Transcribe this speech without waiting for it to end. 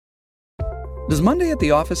Does Monday at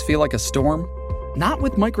the office feel like a storm? Not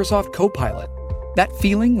with Microsoft Copilot. That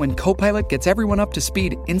feeling when Copilot gets everyone up to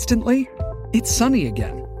speed instantly? It's sunny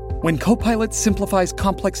again. When Copilot simplifies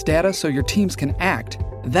complex data so your teams can act,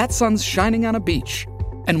 that sun's shining on a beach.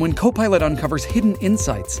 And when Copilot uncovers hidden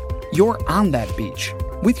insights, you're on that beach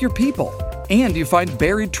with your people, and you find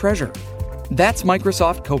buried treasure. That's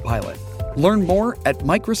Microsoft Copilot. Learn more at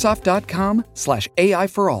Microsoft.com/AI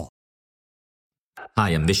for all.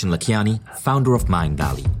 Hi, I'm Vishen Lakhiani, founder of Mind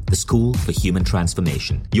Valley, the school for human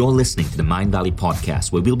transformation. You're listening to the Mind Valley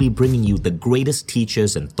podcast, where we'll be bringing you the greatest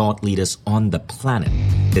teachers and thought leaders on the planet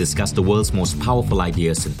to discuss the world's most powerful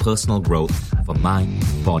ideas in personal growth for mind,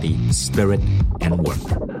 body, spirit, and work.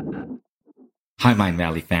 Hi, Mind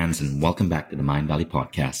Valley fans, and welcome back to the Mind Valley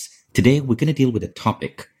podcast. Today, we're going to deal with a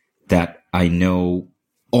topic that I know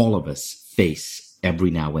all of us face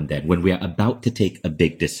every now and then when we are about to take a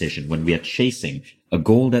big decision, when we are chasing a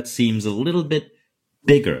goal that seems a little bit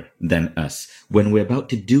bigger than us, when we're about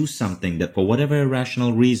to do something that for whatever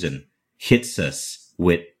irrational reason hits us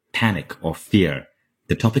with panic or fear.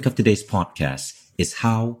 The topic of today's podcast is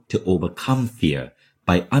how to overcome fear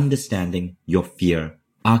by understanding your fear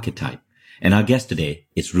archetype. And our guest today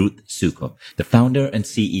is Ruth Soukup, the founder and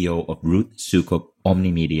CEO of Ruth Soukup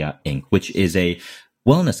Omnimedia Inc., which is a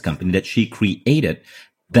wellness company that she created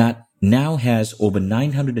that now has over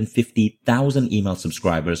 950,000 email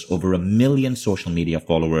subscribers, over 1 million social media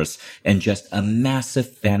followers, and just a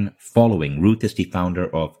massive fan following. Ruth is the founder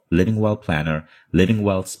of Living Well Planner, Living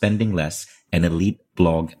Well Spending Less, and Elite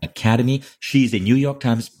Blog Academy. She's a New York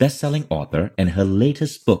Times bestselling author, and her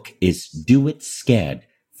latest book is Do It Scared: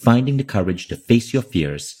 Finding the Courage to Face Your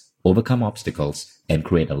Fears, Overcome Obstacles, and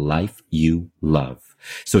Create a Life You Love.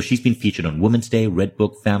 So she's been featured on Women's Day,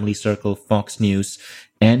 Redbook, Family Circle, Fox News,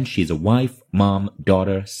 and she's a wife, mom,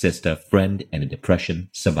 daughter, sister, friend, and a depression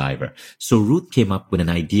survivor. So Ruth came up with an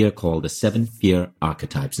idea called the 7 Fear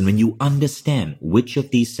Archetypes. And when you understand which of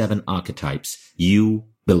these 7 archetypes you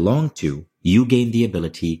belong to, you gain the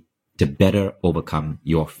ability to better overcome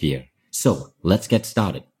your fear. So let's get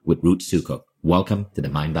started with Ruth Soukup. Welcome to the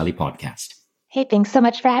Mind Valley podcast. Hey, thanks so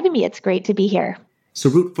much for having me. It's great to be here. So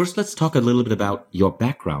Ruth, first let's talk a little bit about your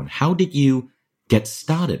background. How did you get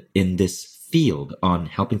started in this field on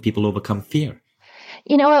helping people overcome fear?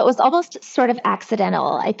 You know, it was almost sort of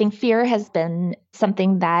accidental. I think fear has been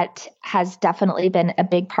something that has definitely been a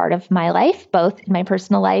big part of my life, both in my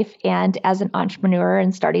personal life and as an entrepreneur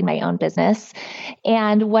and starting my own business.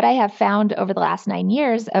 And what I have found over the last 9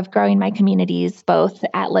 years of growing my communities, both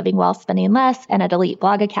at Living Well, Spending Less and at Elite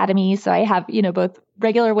Blog Academy. So I have, both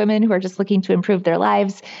regular women who are just looking to improve their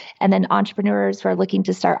lives and then entrepreneurs who are looking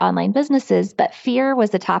to start online businesses. But fear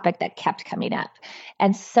was a topic that kept coming up.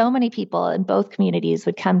 And so many people in both communities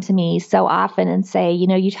would come to me so often and say,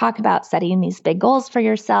 you talk about setting these big goals for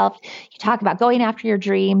yourself. You talk about going after your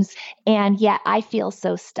dreams. And yet I feel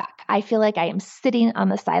so stuck. I feel like I am sitting on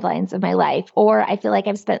the sidelines of my life, or I feel like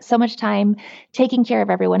I've spent so much time taking care of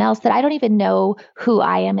everyone else that I don't even know who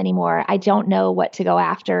I am anymore. I don't know what to go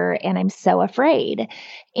after, and I'm so afraid.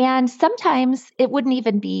 And sometimes it wouldn't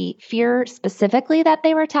even be fear specifically that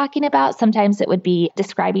they were talking about. Sometimes it would be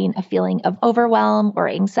describing a feeling of overwhelm or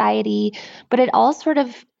anxiety, but it all sort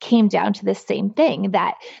of came down to the same thing,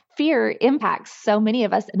 that fear impacts so many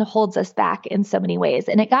of us and holds us back in so many ways.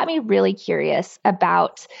 And it got me really curious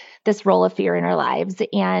about this role of fear in our lives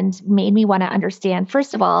and made me want to understand,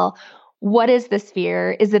 first of all, what is this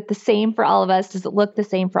fear? Is it the same for all of us? Does it look the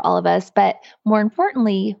same for all of us? But more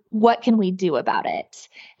importantly, what can we do about it?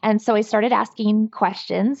 And so I started asking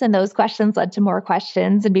questions, and those questions led to more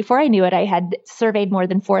questions. And before I knew it, I had surveyed more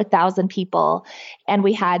than 4,000 people. And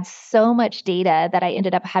we had so much data that I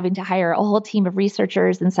ended up having to hire a whole team of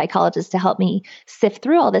researchers and psychologists to help me sift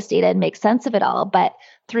through all this data and make sense of it all. But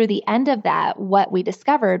through the end of that, what we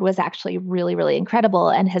discovered was actually really, really incredible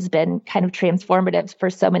and has been kind of transformative for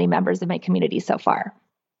so many members of my community so far.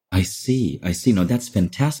 I see. No, that's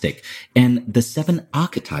fantastic. And the 7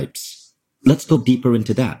 archetypes, let's go deeper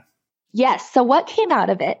into that. Yes. So what came out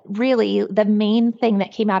of it, really, the main thing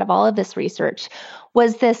that came out of all of this research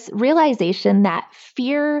was this realization that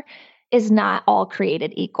fear is not all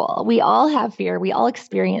created equal. We all have fear. We all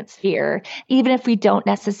experience fear, even if we don't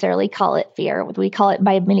necessarily call it fear. We call it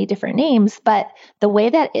by many different names, but the way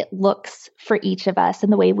that it looks for each of us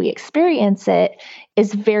and the way we experience it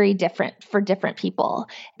is very different for different people.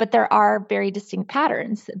 But there are very distinct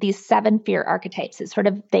patterns. These 7 fear archetypes,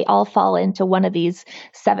 they all fall into one of these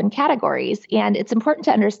 7 categories. And it's important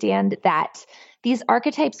to understand that these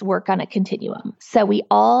archetypes work on a continuum. So we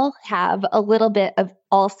all have a little bit of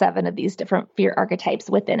all 7 of these different fear archetypes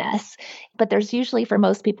within us. But there's usually, for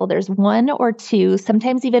most people, there's 1 or 2,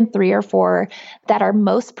 sometimes even 3 or 4 that are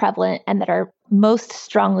most prevalent and that are most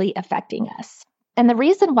strongly affecting us. And the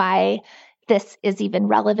reason why this is even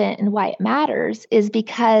relevant and why it matters is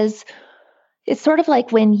because it's sort of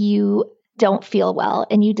like when you don't feel well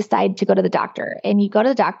and you decide to go to the doctor, and you go to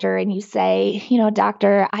the doctor and you say,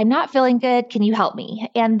 doctor, I'm not feeling good. Can you help me?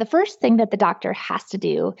 And the first thing that the doctor has to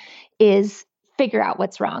do is figure out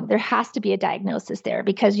what's wrong. There has to be a diagnosis there,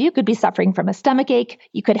 because you could be suffering from a stomach ache,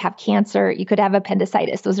 you could have cancer, you could have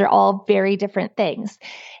appendicitis. Those are all very different things.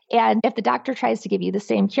 And if the doctor tries to give you the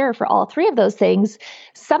same cure for all 3 of those things,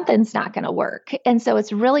 something's not going to work. And so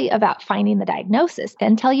it's really about finding the diagnosis.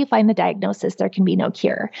 Until you find the diagnosis, there can be no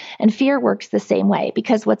cure. And fear works the same way,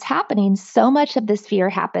 because what's happening, so much of this fear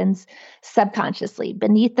happens subconsciously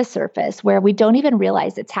beneath the surface, where we don't even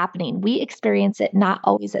realize it's happening. We experience it not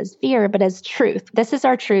always as fear, but as truth. This is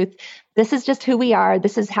our truth. This is just who we are.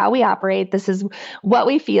 This is how we operate. This is what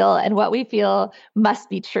we feel, and what we feel must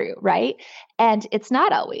be true, right? And it's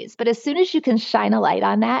not always, but as soon as you can shine a light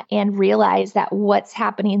on that and realize that what's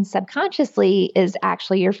happening subconsciously is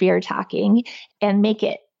actually your fear talking, and make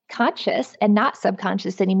it conscious and not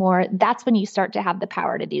subconscious anymore, that's when you start to have the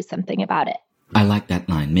power to do something about it. I like that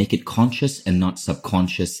line. Make it conscious and not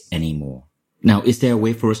subconscious anymore. Now, is there a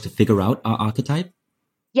way for us to figure out our archetype?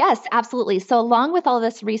 Yes, absolutely. So along with all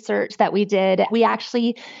this research that we did, we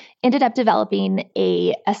actually ended up developing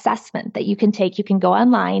a assessment that you can take. You can go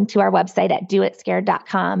online to our website at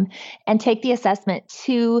doitscared.com and take the assessment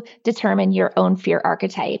to determine your own fear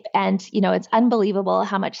archetype. And, it's unbelievable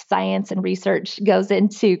how much science and research goes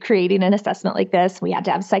into creating an assessment like this. We had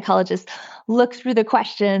to have psychologists look through the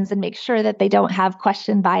questions and make sure that they don't have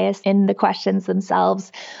question bias in the questions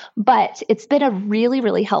themselves. But it's been a really,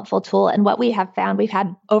 really helpful tool. And what we have found, we've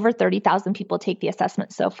had over 30,000 people take the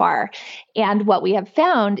assessment so far. And what we have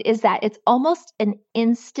found is that it's almost an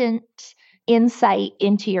instant insight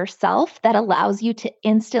into yourself that allows you to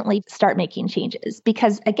instantly start making changes.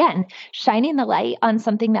 Because again, shining the light on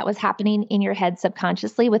something that was happening in your head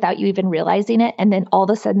subconsciously without you even realizing it, and then all of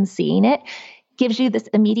a sudden seeing it, gives you this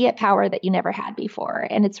immediate power that you never had before.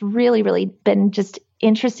 And it's really, really been just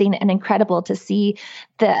interesting and incredible to see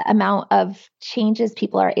the amount of changes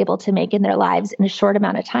people are able to make in their lives in a short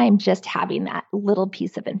amount of time, just having that little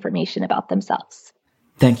piece of information about themselves.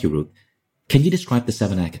 Thank you, Ruth. Can you describe the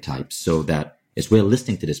 7 archetypes so that as we're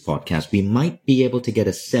listening to this podcast, we might be able to get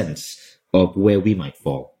a sense of where we might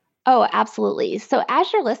fall? Oh, absolutely. So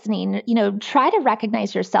as you're listening, try to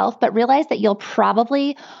recognize yourself, but realize that you'll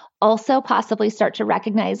probably also possibly start to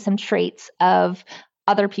recognize some traits of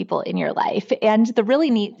other people in your life. And the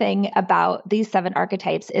really neat thing about these 7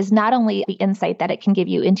 archetypes is not only the insight that it can give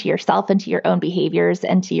you into yourself, into your own behaviors,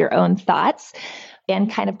 and to your own thoughts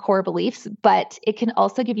and kind of core beliefs, but it can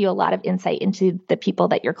also give you a lot of insight into the people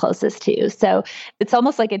that you're closest to. So it's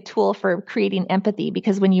almost like a tool for creating empathy,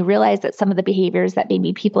 because when you realize that some of the behaviors that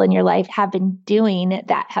maybe people in your life have been doing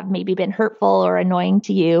that have maybe been hurtful or annoying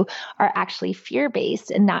to you are actually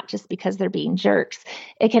fear-based and not just because they're being jerks,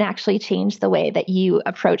 it can actually change the way that you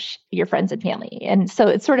approach your friends and family. And so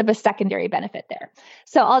it's sort of a secondary benefit there.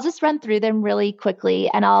 So I'll just run through them really quickly,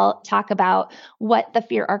 and I'll talk about what the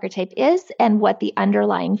fear archetype is and what the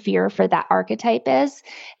underlying fear for that archetype is,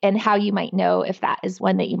 and how you might know if that is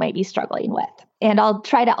one that you might be struggling with. And I'll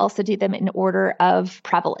try to also do them in order of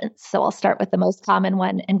prevalence. So I'll start with the most common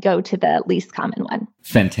one and go to the least common one.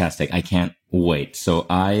 Fantastic. I can't wait. So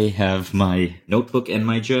I have my notebook and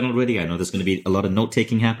my journal ready. I know there's going to be a lot of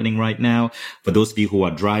note-taking happening right now. For those of you who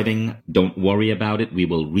are driving, don't worry about it. We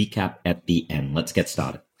will recap at the end. Let's get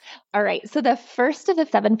started. All right. So the first of the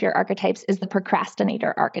 7 fear archetypes is the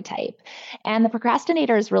procrastinator archetype. And the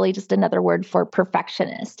procrastinator is really just another word for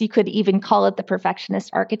perfectionist. You could even call it the perfectionist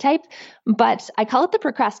archetype, but I call it the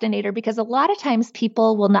procrastinator because a lot of times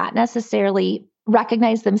people will not necessarily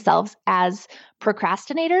recognize themselves as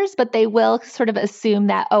procrastinators, but they will sort of assume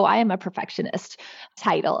that, oh, I am a perfectionist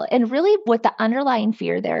title. And really what the underlying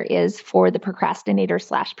fear there is for the procrastinator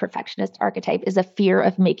 / perfectionist archetype is a fear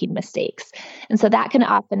of making mistakes. And so that can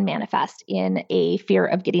often manifest in a fear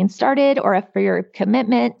of getting started or a fear of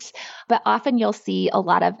commitment. But often you'll see a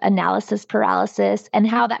lot of analysis paralysis, and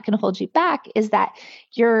how that can hold you back is that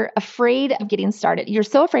you're afraid of getting started. You're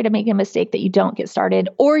so afraid of making a mistake that you don't get started,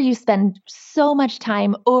 or you spend so much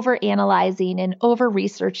time over analyzing and over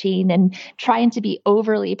researching and trying to be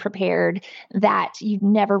overly prepared that you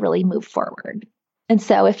never really move forward. And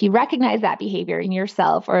so if you recognize that behavior in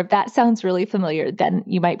yourself, or if that sounds really familiar, then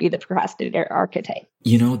you might be the procrastinator archetype.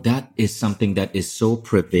 That is something that is so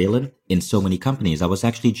prevalent in so many companies. I was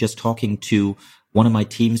actually just talking to one of my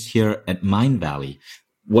teams here at Mindvalley.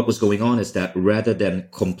 What was going on is that rather than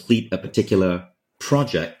complete a particular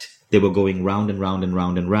project, they were going round and round and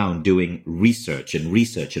round and round doing research and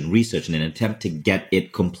research and research in an attempt to get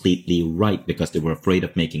it completely right because they were afraid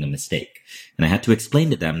of making a mistake. And I had to explain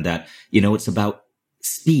to them that, it's about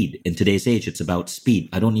speed. In today's age, it's about speed.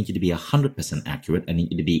 I don't need you to be 100% accurate. I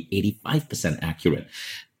need you to be 85% accurate.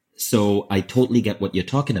 So I totally get what you're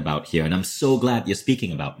talking about here. And I'm so glad you're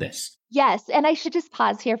speaking about this. Yes. And I should just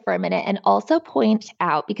pause here for a minute and also point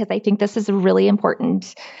out, because I think this is a really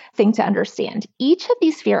important thing to understand. Each of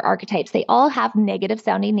these fear archetypes, they all have negative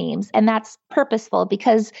sounding names, and that's purposeful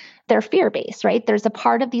because they're fear-based, right? There's a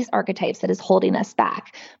part of these archetypes that is holding us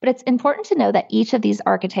back. But it's important to know that each of these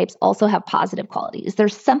archetypes also have positive qualities.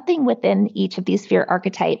 There's something within each of these fear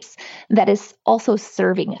archetypes that is also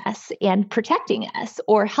serving us and protecting us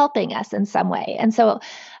or helping us in some way. And so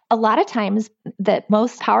a lot of times, the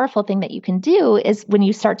most powerful thing that you can do is when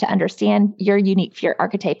you start to understand your unique fear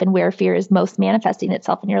archetype and where fear is most manifesting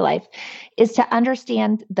itself in your life, is to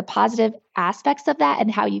understand the positive aspects of that and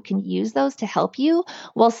how you can use those to help you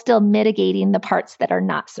while still mitigating the parts that are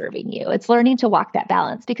not serving you. It's learning to walk that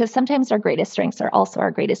balance, because sometimes our greatest strengths are also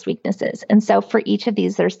our greatest weaknesses. And so for each of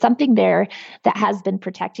these, there's something there that has been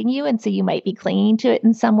protecting you. And so you might be clinging to it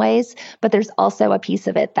in some ways, but there's also a piece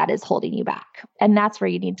of it that is holding you back. And that's where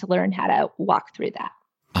you need to learn how to walk through that.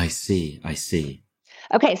 I see.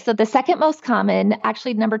 Okay, so the second most common,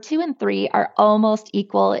 actually number 2 and 3 are almost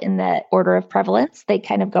equal in the order of prevalence. They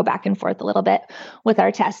kind of go back and forth a little bit with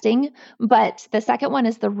our testing. But the second one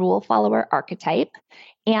is the rule follower archetype.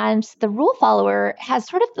 And the rule follower has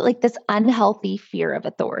sort of like this unhealthy fear of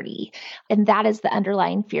authority. And that is the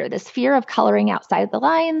underlying fear, this fear of coloring outside the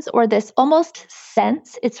lines, or this almost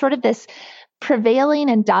sense. It's sort of this prevailing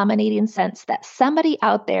and dominating sense that somebody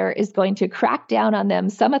out there is going to crack down on them,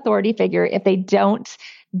 some authority figure, if they don't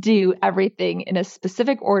do everything in a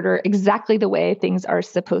specific order, exactly the way things are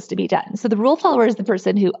supposed to be done. So the rule follower is the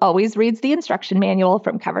person who always reads the instruction manual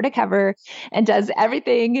from cover to cover and does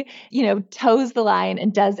everything, toes the line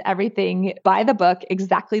and does everything by the book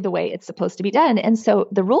exactly the way it's supposed to be done. And so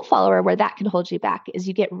the rule follower, where that can hold you back, is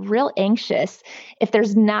you get real anxious if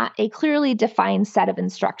there's not a clearly defined set of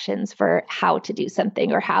instructions for how to do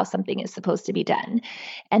something or how something is supposed to be done.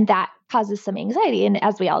 And that causes some anxiety. And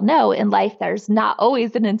as we all know, in life, there's not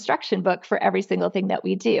always an instruction book for every single thing that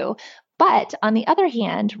we do. But on the other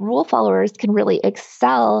hand, rule followers can really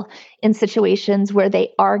excel in situations where they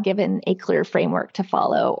are given a clear framework to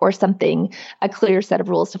follow or a clear set of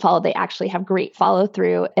rules to follow. They actually have great follow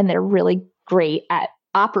through, and they're really great at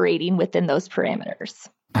operating within those parameters.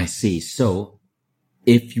 I see. So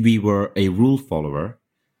if we were a rule follower,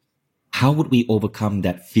 how would we overcome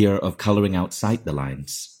that fear of coloring outside the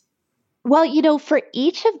lines? Well, for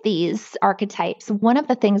each of these archetypes, one of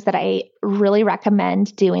the things that I really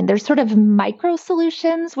recommend doing, there's sort of micro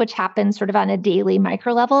solutions, which happen sort of on a daily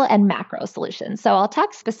micro level, and macro solutions. So I'll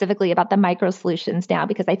talk specifically about the micro solutions now,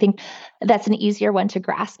 because I think that's an easier one to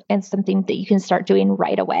grasp and something that you can start doing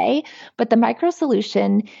right away. But the micro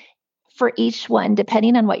solution for each one,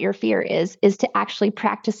 depending on what your fear is to actually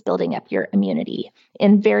practice building up your immunity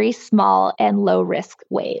in very small and low risk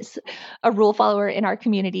ways. A rule follower in our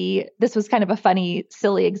community, this was kind of a funny,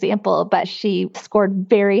 silly example, but she scored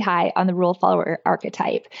very high on the rule follower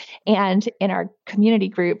archetype. And in our community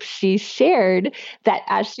group, she shared that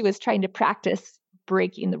as she was trying to practice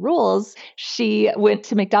breaking the rules, she went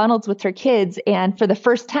to McDonald's with her kids, and for the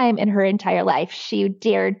first time in her entire life, she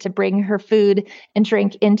dared to bring her food and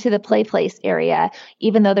drink into the play place area,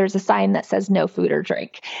 even though there's a sign that says no food or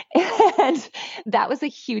drink. And that was a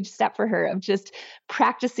huge step for her, of just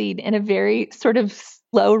practicing in a very sort of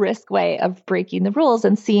low risk way of breaking the rules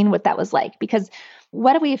and seeing what that was like. Because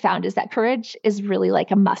what we found is that courage is really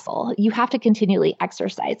like a muscle. You have to continually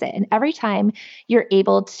exercise it. And every time you're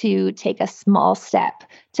able to take a small step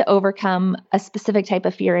to overcome a specific type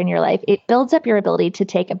of fear in your life, it builds up your ability to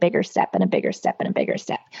take a bigger step and a bigger step and a bigger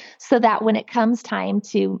step. So that when it comes time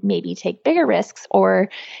to maybe take bigger risks or,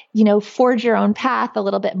 forge your own path a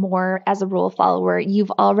little bit more as a rule follower,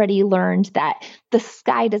 you've already learned that the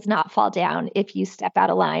sky does not fall down if you step out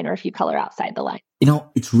of line or if you color outside the line.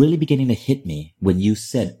 It's really beginning to hit me when you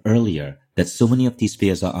said earlier that so many of these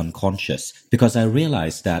fears are unconscious, because I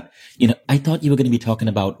realized that, I thought you were going to be talking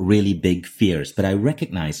about really big fears, but I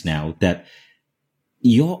recognize now that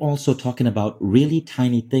you're also talking about really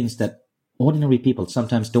tiny things that ordinary people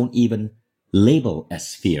sometimes don't even label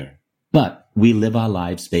as fear. But we live our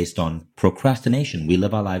lives based on procrastination. We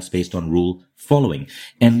live our lives based on rule following.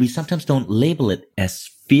 And we sometimes don't label it as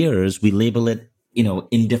fears. We label it,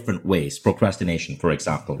 in different ways. Procrastination, for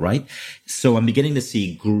example, right? So I'm beginning to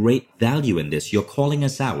see great value in this. You're calling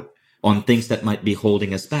us out on things that might be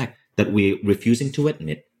holding us back, that we're refusing to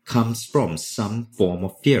admit comes from some form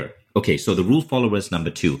of fear. Okay, so the rule follower is number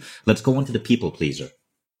 2. Let's go on to the people pleaser.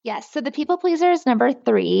 Yes. So the people pleaser is number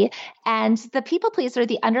 3. And the people pleaser,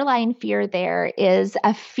 the underlying fear there is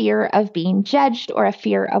a fear of being judged or a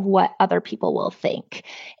fear of what other people will think.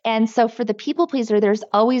 And so for the people pleaser, there's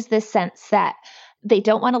always this sense that they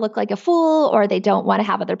don't want to look like a fool, or they don't want to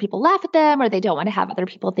have other people laugh at them, or they don't want to have other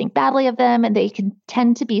people think badly of them. And they can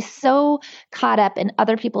tend to be so caught up in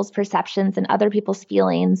other people's perceptions and other people's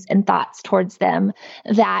feelings and thoughts towards them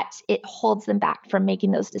that it holds them back from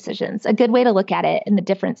making those decisions. A good way to look at it, and the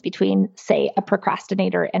difference between, say, a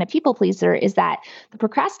procrastinator and a people pleaser, is that the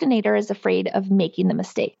procrastinator is afraid of making the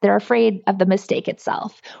mistake. They're afraid of the mistake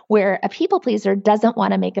itself, where a people pleaser doesn't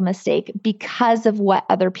want to make a mistake because of what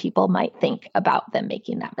other people might think about them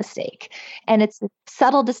making that mistake. And it's a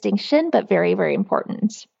subtle distinction, but very, very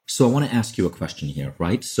important. So I want to ask you a question here,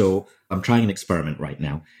 right? So I'm trying an experiment right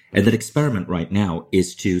now. And that experiment right now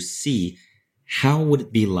is to see how would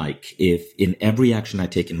it be like if in every action I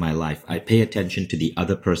take in my life, I pay attention to the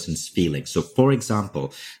other person's feelings. So for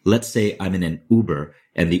example, let's say I'm in an Uber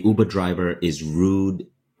and the Uber driver is rude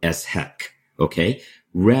as heck, okay?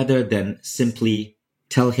 Rather than simply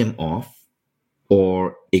tell him off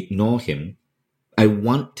or ignore him, I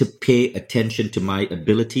want to pay attention to my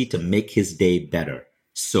ability to make his day better.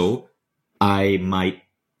 So I might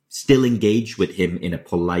still engage with him in a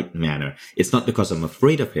polite manner. It's not because I'm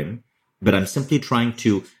afraid of him, but I'm simply trying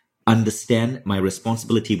to understand my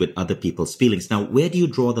responsibility with other people's feelings. Now, where do you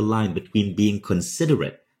draw the line between being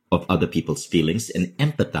considerate of other people's feelings and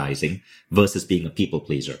empathizing versus being a people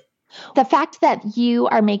pleaser? The fact that you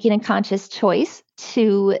are making a conscious choice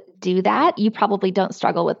to do that, you probably don't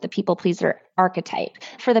struggle with the people pleaser archetype.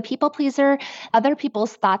 For the people pleaser, other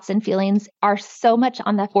people's thoughts and feelings are so much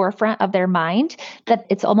on the forefront of their mind that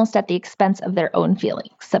it's almost at the expense of their own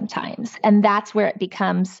feelings sometimes. And that's where it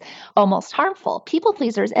becomes almost harmful. People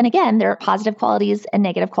pleasers, and again, there are positive qualities and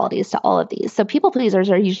negative qualities to all of these. So people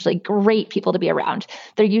pleasers are usually great people to be around.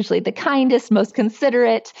 They're usually the kindest, most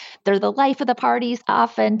considerate. They're the life of the parties.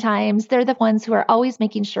 Oftentimes, they're the ones who are always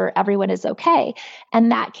making sure everyone is okay.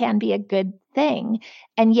 And that can be a good thing.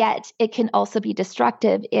 And yet it can also be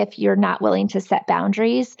destructive if you're not willing to set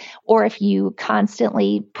boundaries, or if you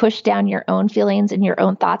constantly push down your own feelings and your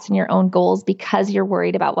own thoughts and your own goals because you're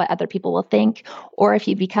worried about what other people will think, or if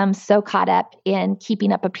you become so caught up in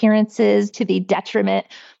keeping up appearances to the detriment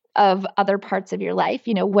of other parts of your life.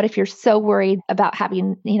 What if you're so worried about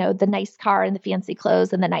having, the nice car and the fancy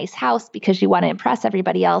clothes and the nice house because you want to impress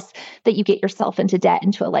everybody else, that you get yourself into debt,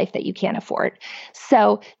 into a life that you can't afford?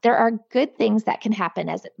 So there are good things that can happen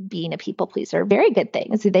as being a people pleaser, very good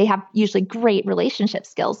things. They have usually great relationship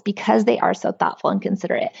skills because they are so thoughtful and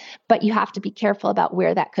considerate, but you have to be careful about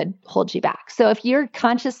where that could hold you back. So if you're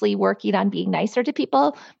consciously working on being nicer to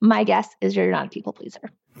people, my guess is you're not a people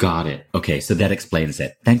pleaser. Got it. Okay, so that explains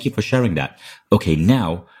it. Thank you for sharing that. Okay,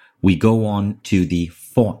 now we go on to the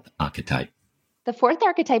 4th archetype. The 4th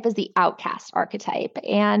archetype is the outcast archetype.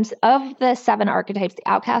 And of the 7 archetypes, the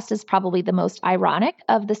outcast is probably the most ironic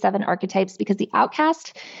of the 7 archetypes, because the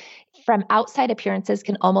outcast, from outside appearances,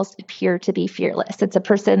 can almost appear to be fearless. It's a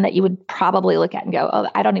person that you would probably look at and go, oh,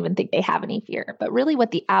 I don't even think they have any fear. But really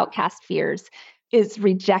what the outcast fears is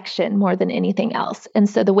rejection more than anything else. And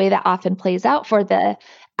so the way that often plays out for the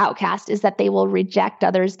outcast is that they will reject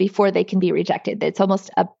others before they can be rejected. It's almost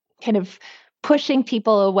a kind of pushing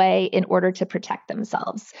people away in order to protect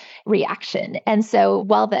themselves reaction. And so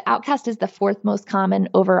while the outcast is the 4th most common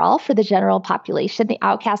overall for the general population, the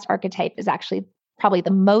outcast archetype is actually probably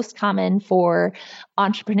the most common for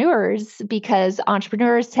entrepreneurs, because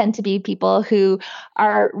entrepreneurs tend to be people who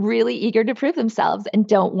are really eager to prove themselves and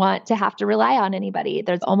don't want to have to rely on anybody.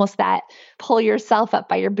 There's almost that pull yourself up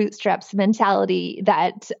by your bootstraps mentality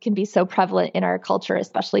that can be so prevalent in our culture,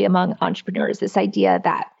 especially among entrepreneurs, this idea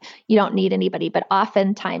that you don't need anybody. But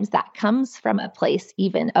oftentimes that comes from a place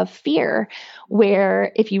even of fear,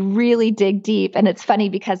 where if you really dig deep, and it's funny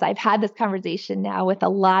because I've had this conversation now with a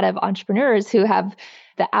lot of entrepreneurs who have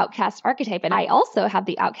the outcast archetype. And I also have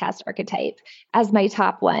the outcast archetype as my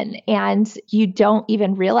top one. And you don't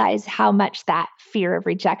even realize how much that fear of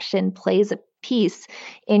rejection plays a piece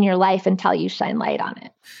in your life until you shine light on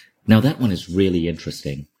it. Now, that one is really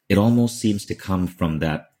interesting. It almost seems to come from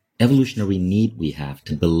that evolutionary need we have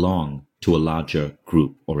to belong to a larger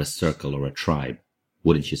group or a circle or a tribe,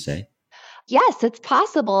 wouldn't you say? Yes, it's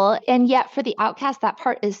possible. And yet for the outcast, that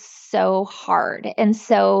part is so hard. And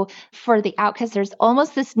so for the outcast, there's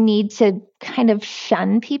almost this need to kind of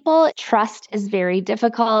shun people. Trust is very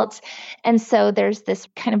difficult. And so there's this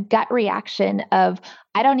kind of gut reaction of,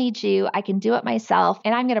 I don't need you. I can do it myself.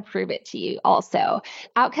 And I'm going to prove it to you also.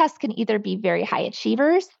 Outcasts can either be very high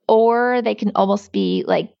achievers or they can almost be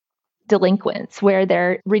like delinquents where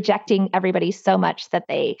they're rejecting everybody so much that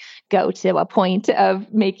they go to a point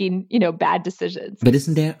of making, bad decisions. But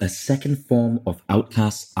isn't there a second form of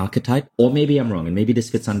outcast archetype? Or maybe I'm wrong, and maybe this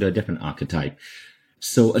fits under a different archetype.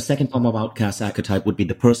 So a second form of outcast archetype would be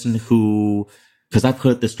the person who, because I've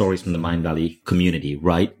heard the stories from the Mind Valley community,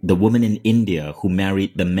 right? The woman in India who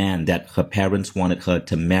married the man that her parents wanted her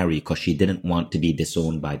to marry because she didn't want to be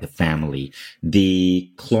disowned by the family.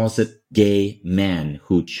 The closet gay man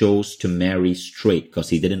who chose to marry straight because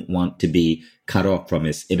he didn't want to be cut off from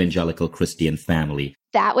his evangelical Christian family.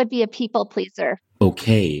 That would be a people pleaser.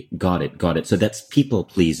 Okay, got it. So that's people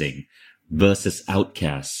pleasing versus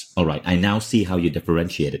outcasts. All right, I now see how you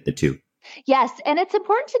differentiated the two. Yes. And it's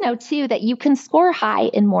important to know too that you can score high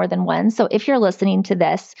in more than one. So if you're listening to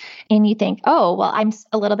this and you think, oh, well, I'm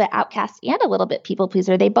a little bit outcast and a little bit people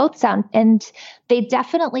pleaser, they both sound, and they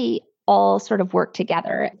definitely all sort of work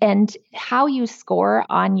together. And how you score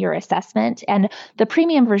on your assessment, and the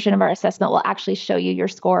premium version of our assessment will actually show you your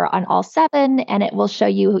score on all 7, and it will show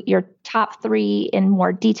you your top 3 in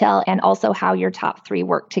more detail and also how your top 3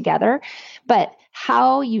 work together. But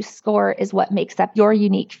how you score is what makes up your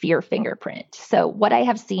unique fear fingerprint. So what I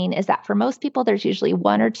have seen is that for most people, there's usually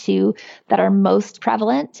 1 or 2 that are most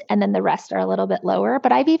prevalent, and then the rest are a little bit lower.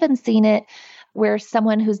 But I've even seen it where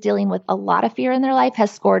someone who's dealing with a lot of fear in their life has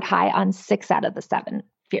scored high on 6 out of the 7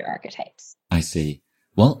 fear archetypes. I see.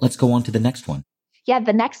 Well, let's go on to the next one. Yeah,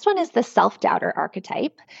 the next one is the self-doubter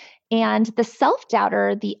archetype. And the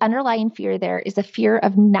self-doubter, the underlying fear there is a fear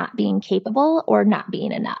of not being capable or not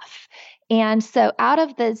being enough. And so out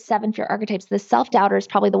of the 7 fear archetypes, the self-doubter is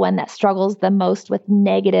probably the one that struggles the most with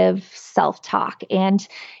negative self-talk. And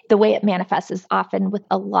the way it manifests is often with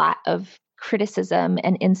a lot of criticism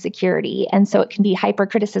and insecurity. And so it can be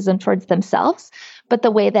hypercriticism towards themselves, but the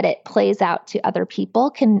way that it plays out to other people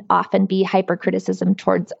can often be hypercriticism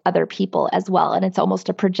towards other people as well. And it's almost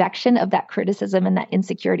a projection of that criticism and that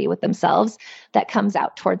insecurity with themselves that comes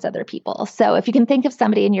out towards other people. So if you can think of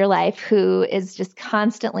somebody in your life who is just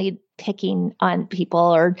constantly picking on people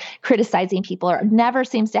or criticizing people or never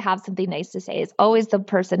seems to have something nice to say, is always the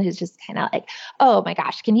person who's just kind of like, oh my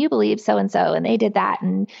gosh, can you believe so-and-so? And they did that.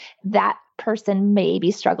 And that person may be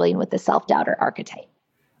struggling with the self-doubter archetype.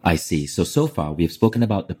 I see. So far we've spoken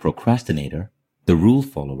about the procrastinator, the rule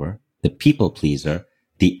follower, the people pleaser,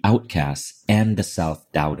 the outcast, and the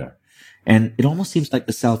self-doubter. And it almost seems like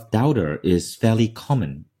the self-doubter is fairly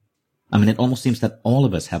common. I mean, it almost seems that all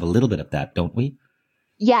of us have a little bit of that, don't we?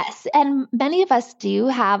 Yes. And many of us do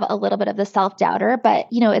have a little bit of the self-doubter, but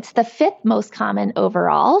it's the 5th most common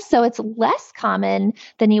overall. So it's less common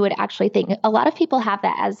than you would actually think. A lot of people have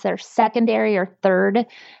that as their secondary or 3rd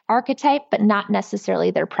archetype, but not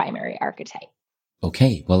necessarily their primary archetype.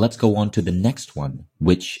 Okay. Well, let's go on to the next one,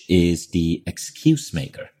 which is the excuse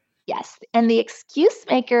maker. Yes. And the excuse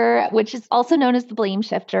maker, which is also known as the blame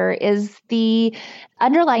shifter, is the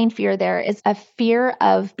underlying fear there is a fear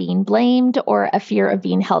of being blamed or a fear of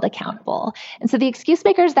being held accountable. And so the excuse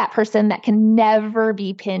maker is that person that can never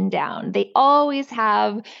be pinned down. They always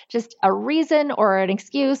have just a reason or an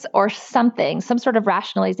excuse or something, some sort of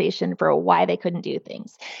rationalization for why they couldn't do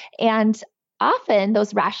things. And often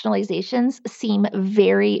those rationalizations seem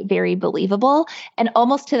very, very believable, and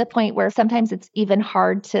almost to the point where sometimes it's even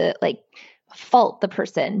hard to fault the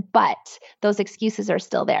person, but those excuses are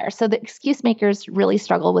still there. So the excuse makers really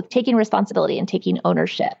struggle with taking responsibility and taking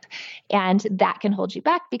ownership. And that can hold you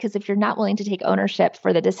back, because if you're not willing to take ownership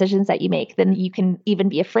for the decisions that you make, then you can even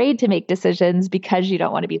be afraid to make decisions because you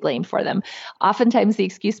don't want to be blamed for them. Oftentimes the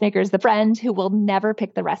excuse maker is the friend who will never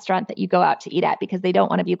pick the restaurant that you go out to eat at because they don't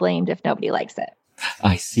want to be blamed if nobody likes it.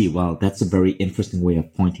 I see. Well, that's a very interesting way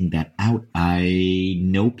of pointing that out. I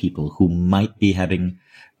know people who might be having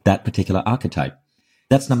that particular archetype.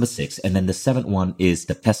 That's number 6. And then the 7th one is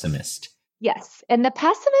the pessimist. Yes. And the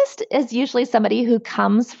pessimist is usually somebody who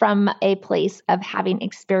comes from a place of having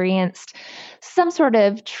experienced some sort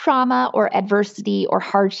of trauma or adversity or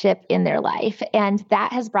hardship in their life. And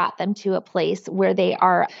that has brought them to a place where they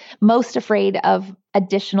are most afraid of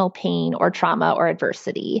additional pain or trauma or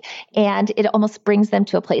adversity. And it almost brings them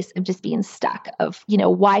to a place of just being stuck of,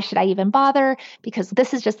 why should I even bother? Because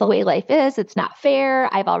this is just the way life is. It's not fair.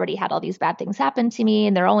 I've already had all these bad things happen to me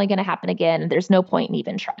and they're only going to happen again. And there's no point in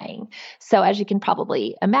even trying. So as you can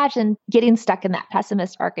probably imagine, getting stuck in that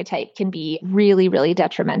pessimist archetype can be really, really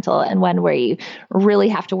detrimental, and one where you really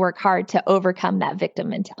have to work hard to overcome that victim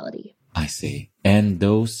mentality. I see. And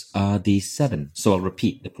those are the 7. So I'll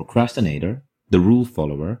repeat: the procrastinator, the rule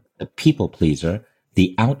follower, the people pleaser,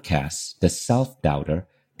 the outcast, the self-doubter,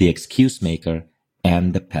 the excuse maker,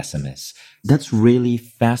 and the pessimist. That's really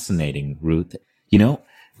fascinating, Ruth.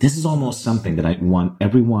 This is almost something that I want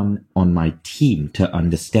everyone on my team to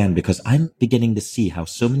understand, because I'm beginning to see how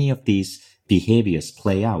so many of these behaviors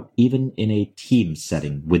play out, even in a team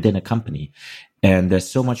setting within a company. And there's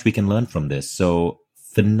so much we can learn from this. So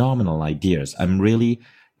phenomenal ideas. I'm really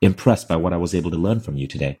impressed by what I was able to learn from you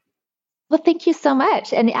today. Well, thank you so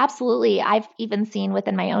much. And absolutely, I've even seen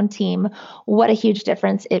within my own team what a huge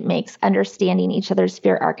difference it makes understanding each other's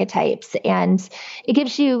fear archetypes. And it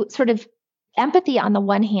gives you sort of empathy on the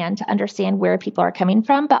one hand to understand where people are coming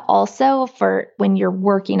from, but also for when you're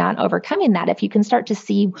working on overcoming that, if you can start to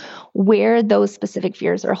see where those specific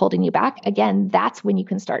fears are holding you back, again, that's when you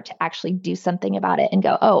can start to actually do something about it and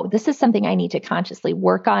go, oh, this is something I need to consciously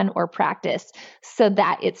work on or practice so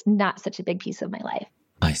that it's not such a big piece of my life.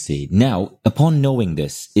 I see. Now, upon knowing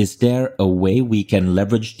this, is there a way we can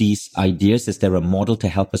leverage these ideas? Is there a model to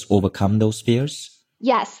help us overcome those fears?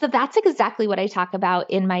 Yes, so that's exactly what I talk about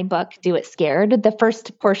in my book, Do It Scared. The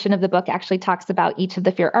first portion of the book actually talks about each of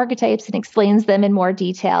the fear archetypes and explains them in more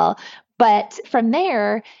detail. But from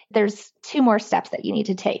there, there's 2 more steps that you need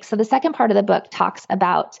to take. So the second part of the book talks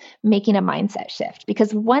about making a mindset shift,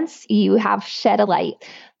 because once you have shed a light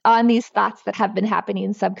on these thoughts that have been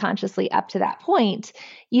happening subconsciously up to that point,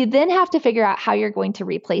 you then have to figure out how you're going to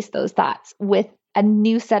replace those thoughts with a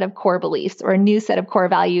new set of core beliefs or a new set of core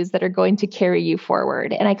values that are going to carry you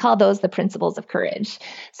forward. And I call those the principles of courage.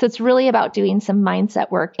 So it's really about doing some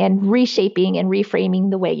mindset work and reshaping and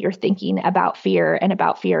reframing the way you're thinking about fear, and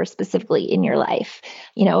about fear specifically in your life.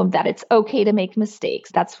 That it's okay to make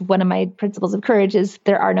mistakes. That's one of my principles of courage, is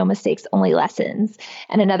there are no mistakes, only lessons.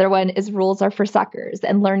 And another one is rules are for suckers,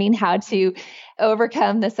 and learning how to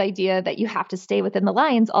overcome this idea that you have to stay within the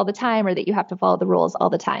lines all the time, or that you have to follow the rules all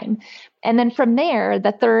the time. And then from there,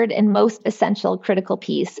 the third and most essential critical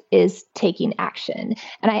piece is taking action.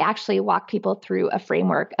 And I actually walk people through a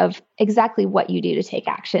framework of exactly what you do to take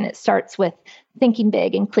action. It starts with thinking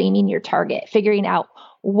big and claiming your target, figuring out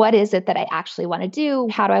what is it that I actually want to do?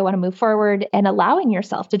 How do I want to move forward? And allowing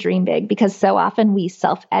yourself to dream big, because so often we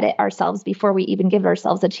self-edit ourselves before we even give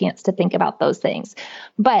ourselves a chance to think about those things.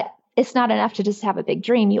 But it's not enough to just have a big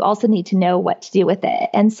dream. You also need to know what to do with it.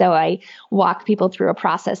 And so I walk people through a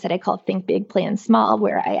process that I call Think Big, Plan Small,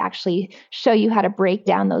 where I actually show you how to break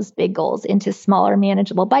down those big goals into smaller,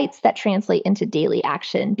 manageable bites that translate into daily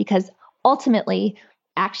action, because ultimately,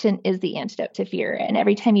 action is the antidote to fear. And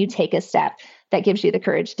every time you take a step, that gives you the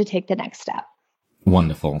courage to take the next step.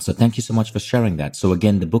 Wonderful. So thank you so much for sharing that. So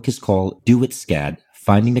again, the book is called Do It Scared: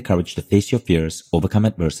 Finding the Courage to Face Your Fears, Overcome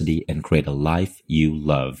Adversity, and Create a Life You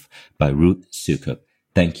Love, by Ruth Soukup.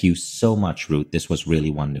 Thank you so much, Ruth. This was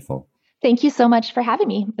really wonderful. Thank you so much for having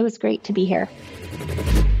me. It was great to be here.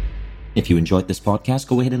 If you enjoyed this podcast,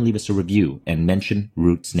 go ahead and leave us a review and mention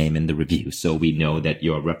Ruth's name in the review so we know that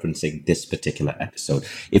you're referencing this particular episode.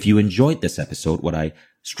 If you enjoyed this episode, what I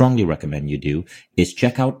strongly recommend you do is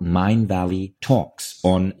check out Mind Valley Talks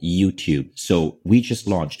on YouTube. So we just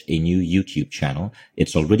launched a new YouTube channel.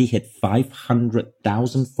 It's already hit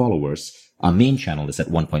 500,000 followers. Our main channel is at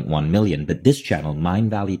 1.1 million, but this channel,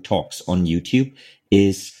 Mind Valley Talks on YouTube,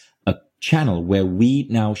 is a channel where we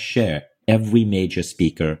now share every major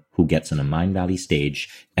speaker who gets on a Mind Valley stage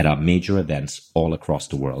at our major events all across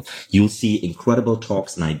the world. You'll see incredible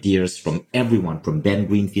talks and ideas from everyone from Ben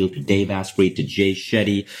Greenfield to Dave Asprey to Jay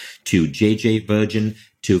Shetty to JJ Virgin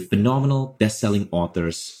to phenomenal best-selling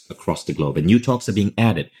authors across the globe. And new talks are being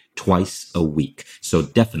added twice a week. So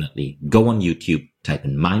definitely go on YouTube, type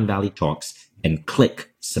in Mind Valley Talks, and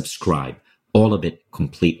click subscribe. All of it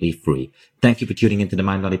completely free. Thank you for tuning into the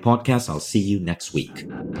Mind Valley Podcast. I'll see you next week.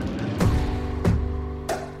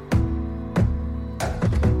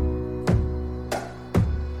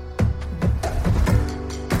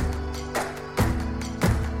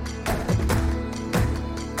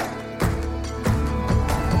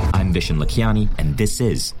 I'm Vishen Lakhiani, and this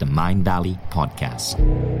is the Mind Valley Podcast.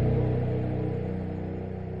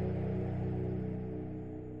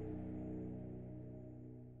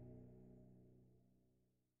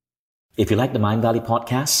 If you like the Mind Valley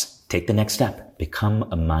Podcast, Take the next step. Become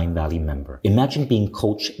a Mindvalley member. Imagine being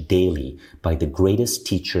coached daily by the greatest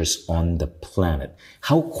teachers on the planet.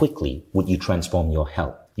 How quickly would you transform your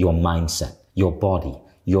health, your mindset, your body,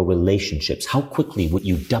 your relationships? How quickly would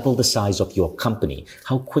you double the size of your company?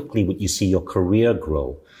 How quickly would you see your career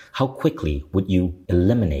grow? How quickly would you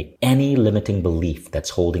eliminate any limiting belief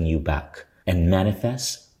that's holding you back and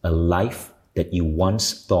manifest a life that you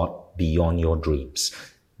once thought beyond your dreams?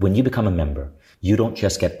 When you become a member, you don't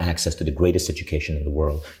just get access to the greatest education in the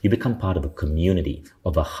world. You become part of a community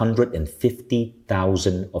of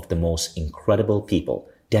 150,000 of the most incredible people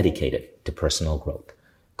dedicated to personal growth.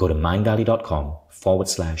 Go to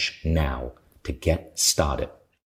mindvalley.com/now to get started.